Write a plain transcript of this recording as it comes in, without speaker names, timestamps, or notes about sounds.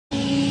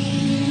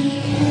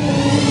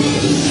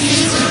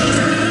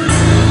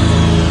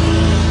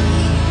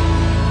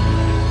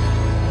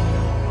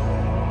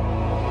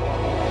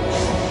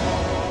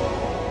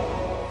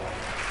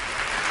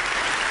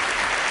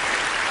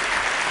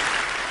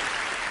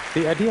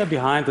The idea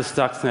behind the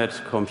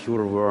STUXNET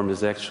computer worm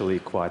is actually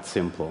quite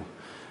simple.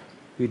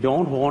 We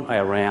don't want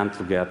Iran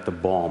to get the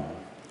bomb.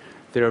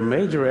 Their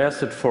major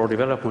asset for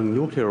developing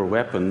nuclear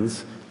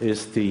weapons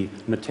is the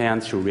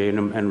Natanz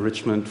uranium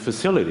enrichment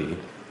facility.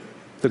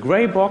 The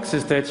gray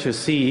boxes that you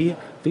see,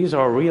 these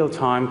are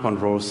real-time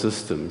control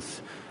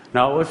systems.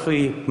 Now, if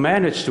we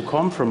manage to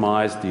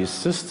compromise these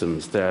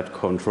systems that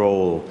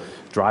control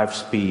drive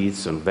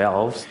speeds and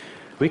valves,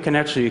 we can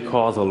actually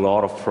cause a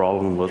lot of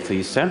problem with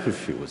these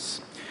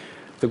centrifuges.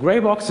 The gray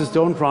boxes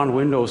don't run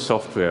Windows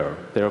software.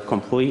 They're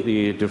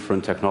completely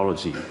different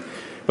technology.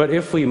 But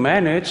if we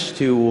manage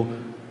to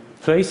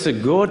place a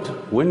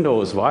good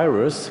Windows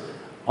virus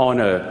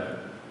on a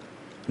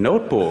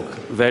notebook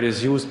that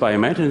is used by a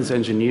maintenance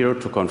engineer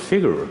to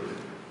configure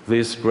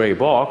this gray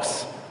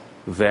box,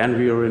 then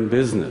we are in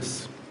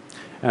business.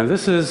 And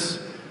this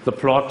is the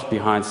plot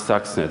behind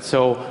STUXNET.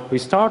 So we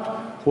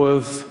start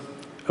with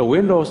a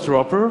Windows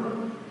dropper.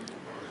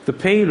 The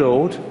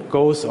payload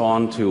goes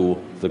onto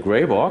the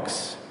gray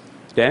box,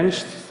 then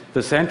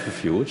the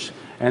centrifuge,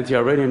 and the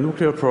Iranian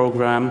nuclear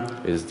program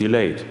is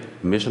delayed.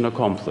 Mission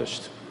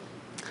accomplished.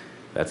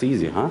 That's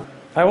easy, huh?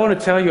 I want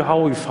to tell you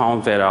how we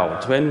found that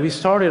out. When we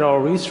started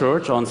our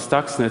research on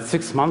STUXNET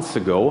 6 months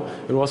ago,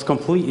 it was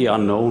completely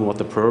unknown what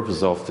the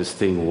purpose of this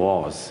thing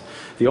was.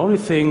 The only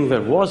thing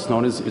that was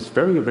known is it's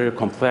very, very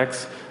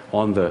complex.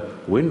 On the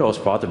Windows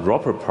part, the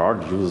dropper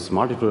part uses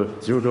multiple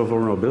zero-day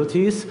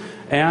vulnerabilities,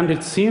 and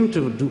it seemed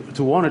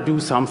to want to do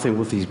something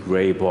with these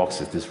gray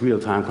boxes, these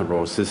real-time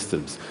control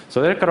systems.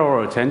 So that got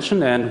our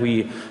attention, and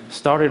we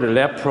started a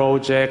lab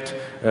project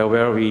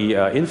where we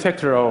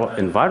infected our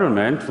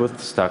environment with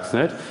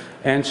STUXNET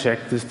and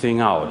checked this thing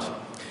out.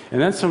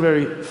 And then some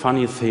very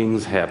funny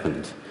things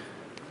happened.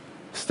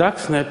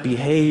 STUXNET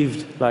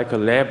behaved like a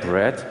lab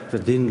rat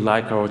that didn't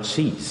like our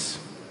cheese.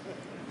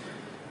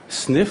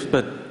 Sniffed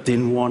but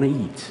didn't want to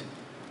eat.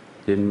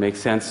 Didn't make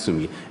sense to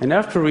me. And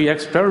after we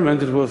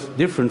experimented with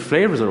different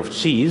flavors of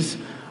cheese,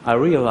 I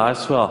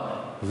realized,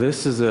 well,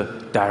 this is a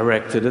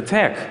directed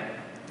attack.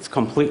 It's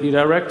completely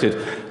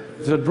directed.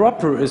 The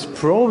dropper is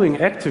probing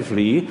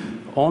actively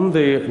on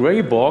the gray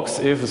box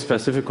if a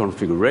specific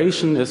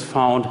configuration is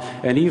found,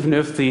 and even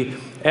if the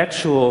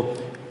actual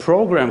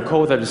program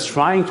code that is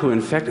trying to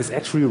infect is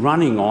actually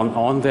running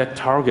on that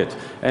target.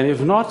 And if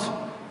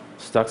not,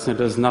 STUXNET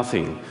does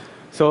nothing.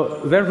 So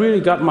that really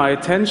got my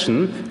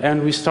attention,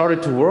 and we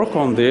started to work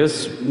on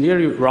this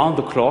nearly round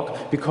the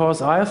clock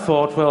because I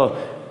thought, well,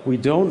 we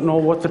don't know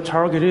what the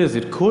target is.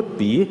 It could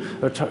be,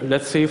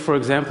 let's say, for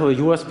example, a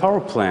US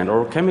power plant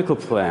or a chemical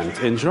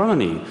plant in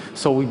Germany.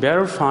 So we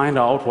better find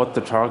out what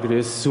the target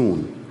is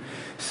soon.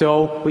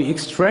 So we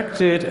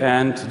extracted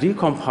and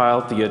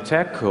decompiled the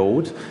attack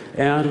code,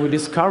 and we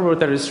discovered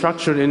that it's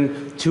structured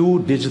in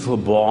 2 digital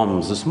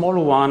bombs, a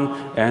smaller one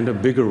and a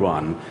bigger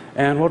one.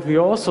 And what we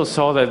also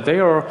saw that they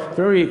are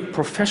very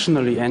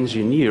professionally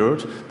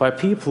engineered by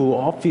people who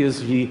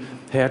obviously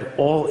had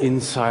all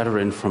insider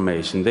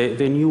information.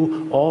 They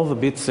knew all the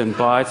bits and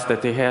bytes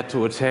that they had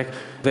to attack.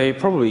 They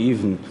probably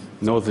even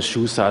know the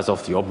shoe size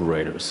of the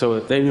operator, so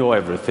they know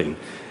everything.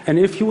 And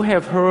if you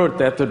have heard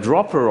that the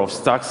dropper of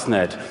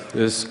STUXNET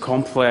is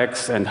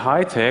complex and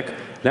high-tech,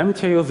 let me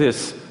tell you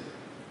this.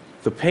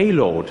 The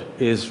payload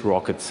is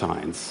rocket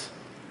science.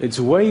 It's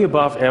way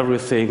above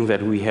everything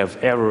that we have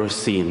ever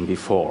seen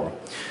before.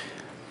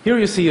 Here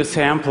you see a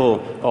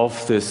sample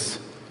of this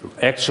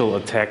actual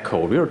attack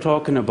code. We are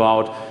talking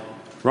about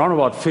around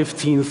about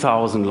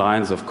 15,000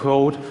 lines of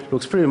code.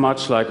 Looks pretty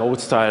much like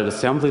old-style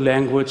assembly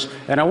language.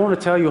 And I want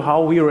to tell you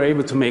how we were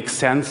able to make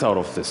sense out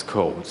of this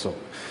code. So,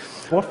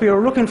 what we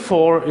are looking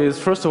for is,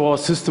 first of all,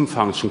 system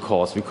function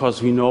calls,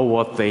 because we know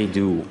what they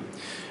do.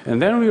 And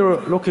then we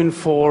are looking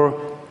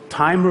for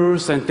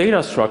timers and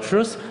data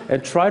structures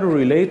and try to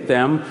relate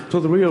them to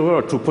the real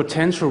world, to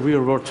potential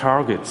real-world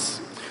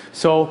targets.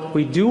 So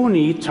we do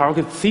need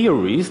target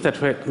theories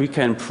that we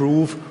can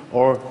prove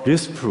or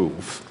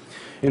disprove.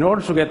 In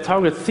order to get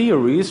target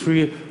theories,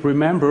 we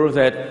remember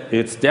that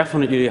it's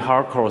definitely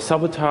hardcore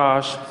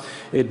sabotage,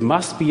 it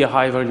must be a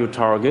high-value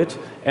target,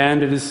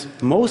 and it is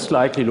most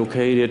likely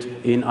located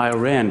in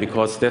Iran,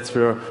 because that's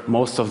where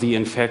most of the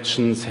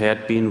infections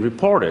had been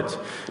reported.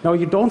 Now,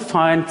 you don't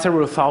find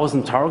several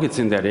thousand targets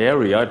in that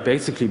area. It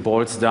basically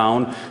boils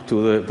down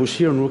to the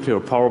Bushehr nuclear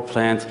power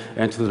plant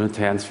and to the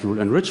Natanz fuel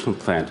enrichment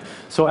plant.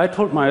 So I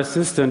told my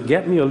assistant,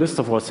 get me a list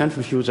of our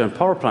centrifuge and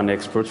power plant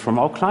experts from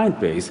our client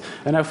base.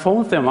 And I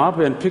phoned them up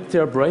and picked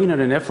their brain in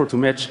an effort to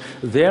match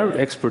their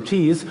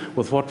expertise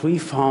with what we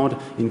found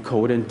in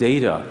code and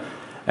data.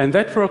 And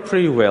that worked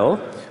pretty well.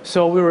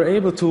 So we were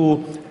able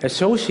to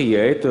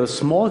associate the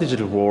small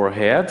digital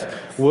warhead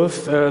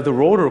with the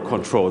rotor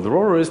control. The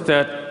rotor is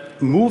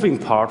that moving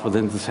part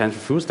within the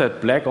centrifuge,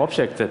 that black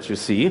object that you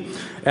see.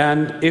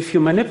 And if you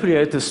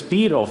manipulate the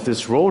speed of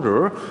this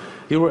rotor,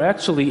 you were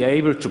actually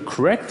able to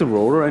crack the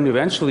rotor and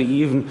eventually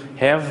even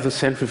have the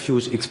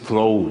centrifuge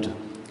explode.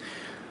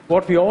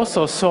 What we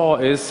also saw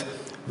is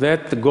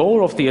that the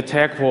goal of the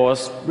attack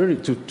was really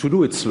to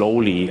do it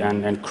slowly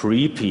and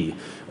creepy,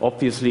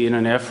 obviously in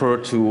an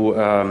effort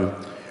to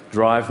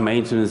drive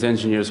maintenance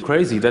engineers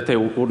crazy that they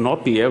would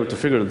not be able to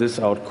figure this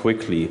out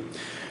quickly.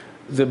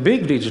 The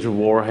big digital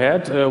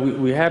warhead,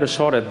 we had a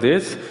shot at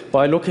this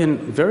by looking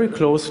very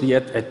closely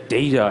at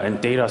data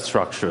and data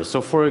structures.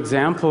 So for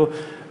example,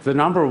 the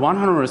number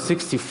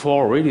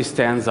 164 really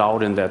stands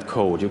out in that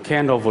code. You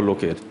can't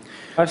overlook it.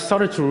 I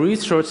started to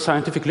research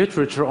scientific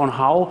literature on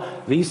how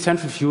these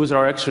centrifuges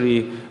are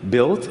actually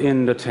built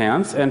in the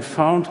tanks and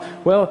found,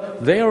 well,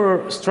 they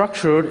are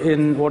structured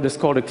in what is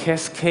called a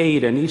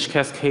cascade, and each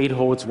cascade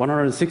holds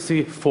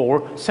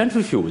 164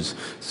 centrifuges.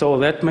 So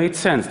that made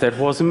sense. That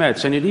was a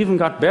match. And it even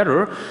got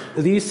better.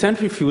 These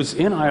centrifuges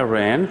in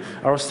Iran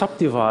are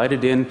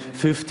subdivided in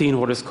 15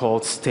 what is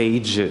called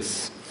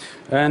stages.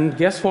 And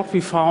guess what we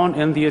found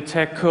in the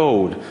attack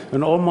code?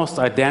 An almost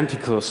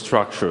identical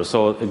structure.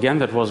 So again,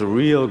 that was a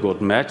real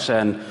good match,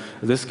 and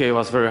this gave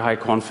us very high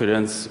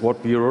confidence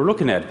what we were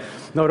looking at.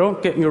 Now,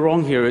 don't get me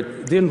wrong here,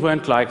 it didn't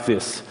went like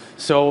this.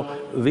 So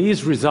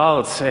these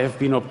results have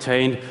been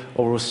obtained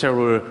over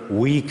several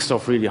weeks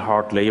of really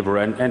hard labor,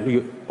 and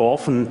we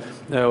often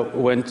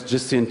went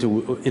just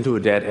into a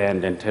dead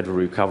end and had to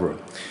recover.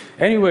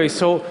 Anyway,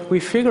 so we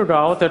figured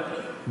out that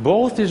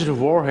both digital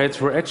warheads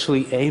were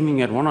actually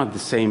aiming at one and the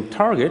same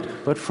target,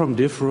 but from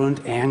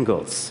different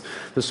angles.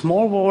 The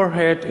small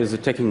warhead is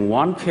attacking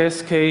one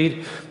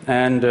cascade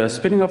and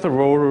spinning up the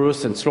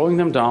rotors and slowing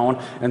them down,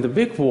 and the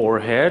big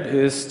warhead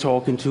is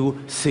talking to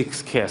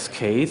 6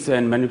 cascades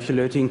and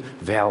manipulating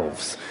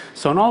valves.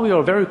 So now we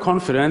are very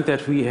confident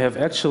that we have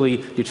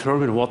actually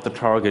determined what the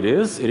target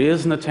is. It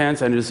is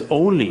Natanz, and it is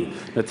only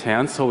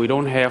Natanz, so we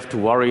don't have to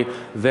worry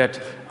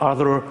that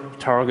other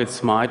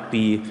targets might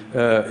be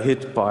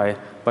hit by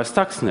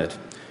STUXNET.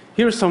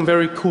 Here's some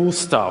very cool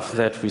stuff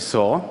that we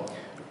saw.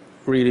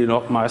 Really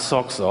knocked my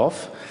socks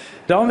off.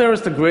 Down there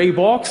is the gray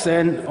box,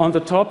 and on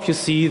the top you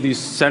see these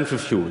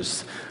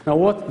centrifuges. Now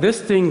what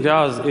this thing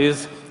does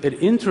is it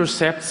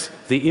intercepts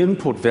the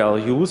input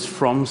values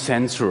from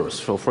sensors,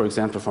 so for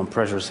example from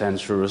pressure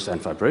sensors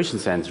and vibration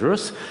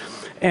sensors,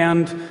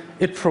 and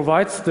it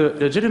provides the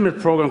legitimate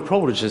program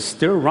code, which is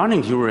still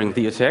running during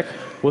the attack,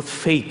 with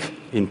fake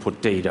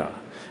input data.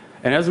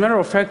 And as a matter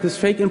of fact, this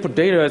fake input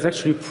data is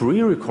actually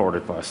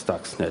pre-recorded by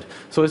STUXNET.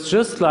 So it's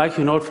just like,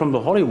 you know, from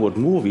the Hollywood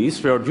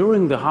movies, where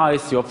during the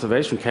heist, the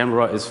observation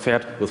camera is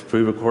fed with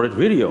pre-recorded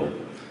video.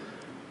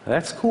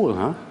 That's cool,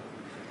 huh?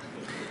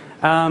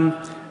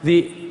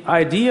 The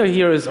idea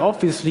here is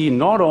obviously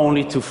not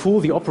only to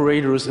fool the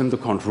operators in the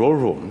control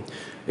room.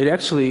 It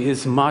actually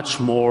is much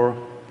more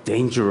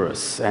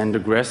dangerous and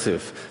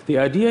aggressive. The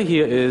idea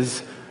here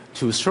is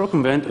to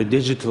circumvent a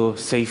digital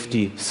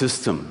safety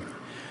system.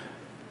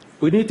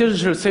 We need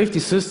digital safety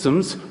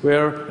systems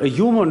where a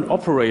human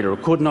operator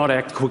could not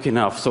act quick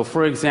enough. So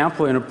for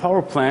example, in a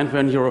power plant,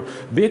 when your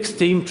big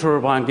steam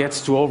turbine gets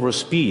to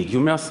overspeed,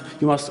 you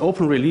must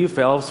open relief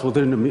valves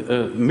within a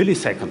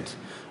millisecond.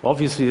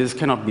 Obviously, this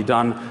cannot be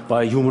done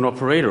by a human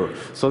operator.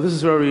 So this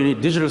is where we need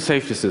digital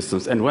safety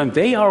systems. And when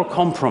they are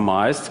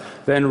compromised,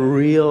 then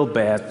real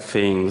bad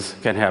things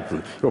can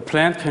happen. Your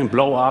plant can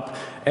blow up,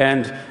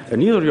 and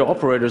neither your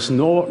operators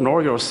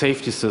nor your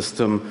safety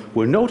system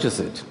will notice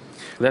it.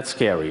 That's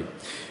scary.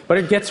 But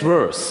it gets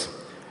worse.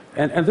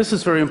 And this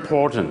is very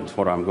important,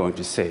 what I'm going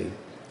to say.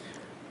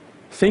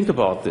 Think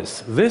about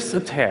this. This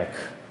attack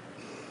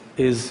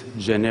is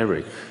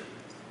generic.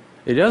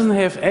 It doesn't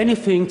have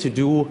anything to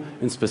do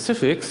in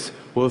specifics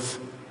with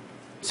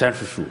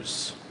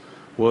centrifuges,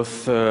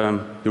 with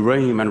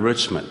uranium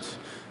enrichment.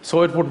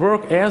 So it would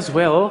work as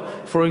well,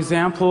 for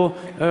example,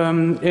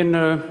 in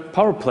a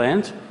power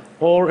plant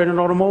or in an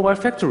automobile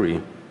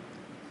factory.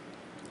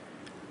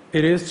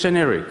 It is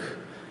generic.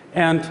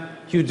 And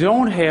you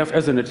don't have,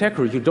 as an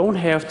attacker, you don't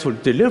have to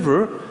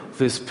deliver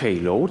this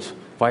payload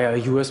via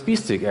a USB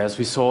stick, as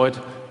we saw it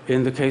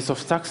in the case of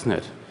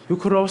STUXNET. You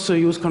could also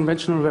use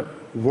conventional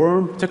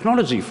worm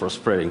technology for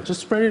spreading.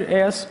 Just spread it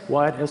as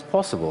wide as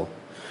possible.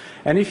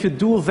 And if you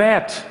do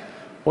that,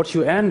 what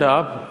you end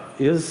up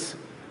is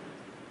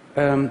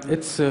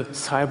it's a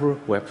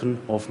cyber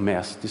weapon of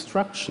mass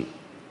destruction.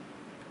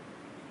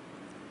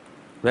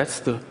 That's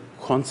the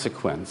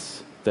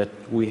consequence that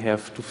we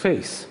have to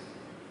face.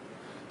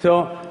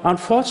 So,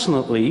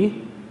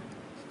 unfortunately,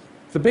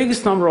 the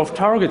biggest number of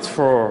targets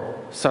for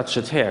such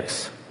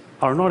attacks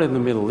are not in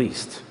the Middle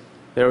East.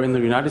 They're in the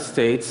United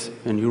States,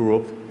 in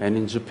Europe, and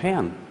in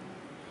Japan.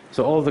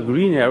 So all the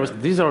green areas,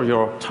 these are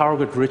your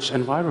target-rich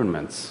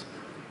environments.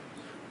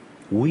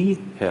 We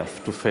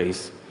have to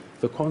face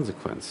the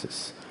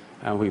consequences,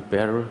 and we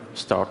better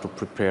start to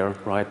prepare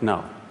right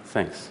now.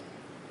 Thanks.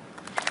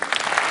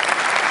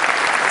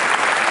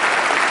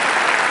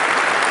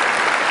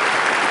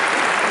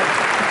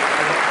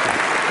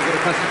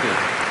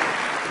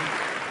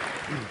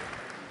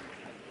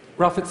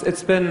 Ralph,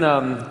 it's been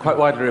quite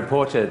widely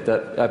reported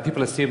that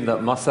people assume that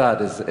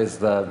Mossad is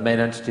the main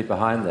entity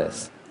behind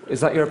this. Is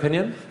that your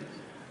opinion?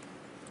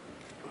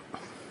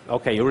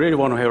 Okay, you really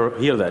want to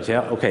hear that,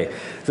 yeah? Okay.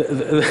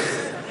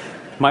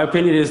 My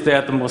opinion is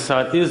that the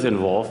Mossad is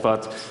involved,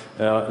 but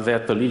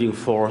that the leading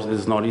force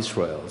is not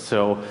Israel.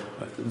 So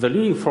the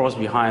leading force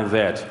behind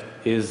that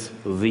is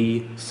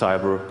the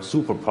cyber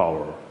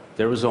superpower.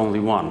 There is only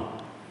one,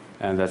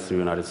 and that's the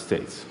United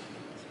States.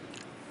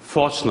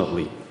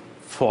 Fortunately,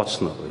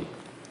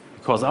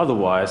 because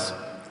otherwise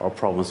our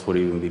problems would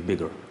even be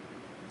bigger.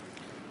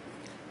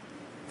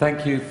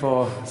 Thank you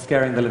for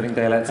scaring the living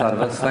daylights out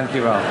of us. Thank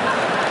you,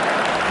 Ralph.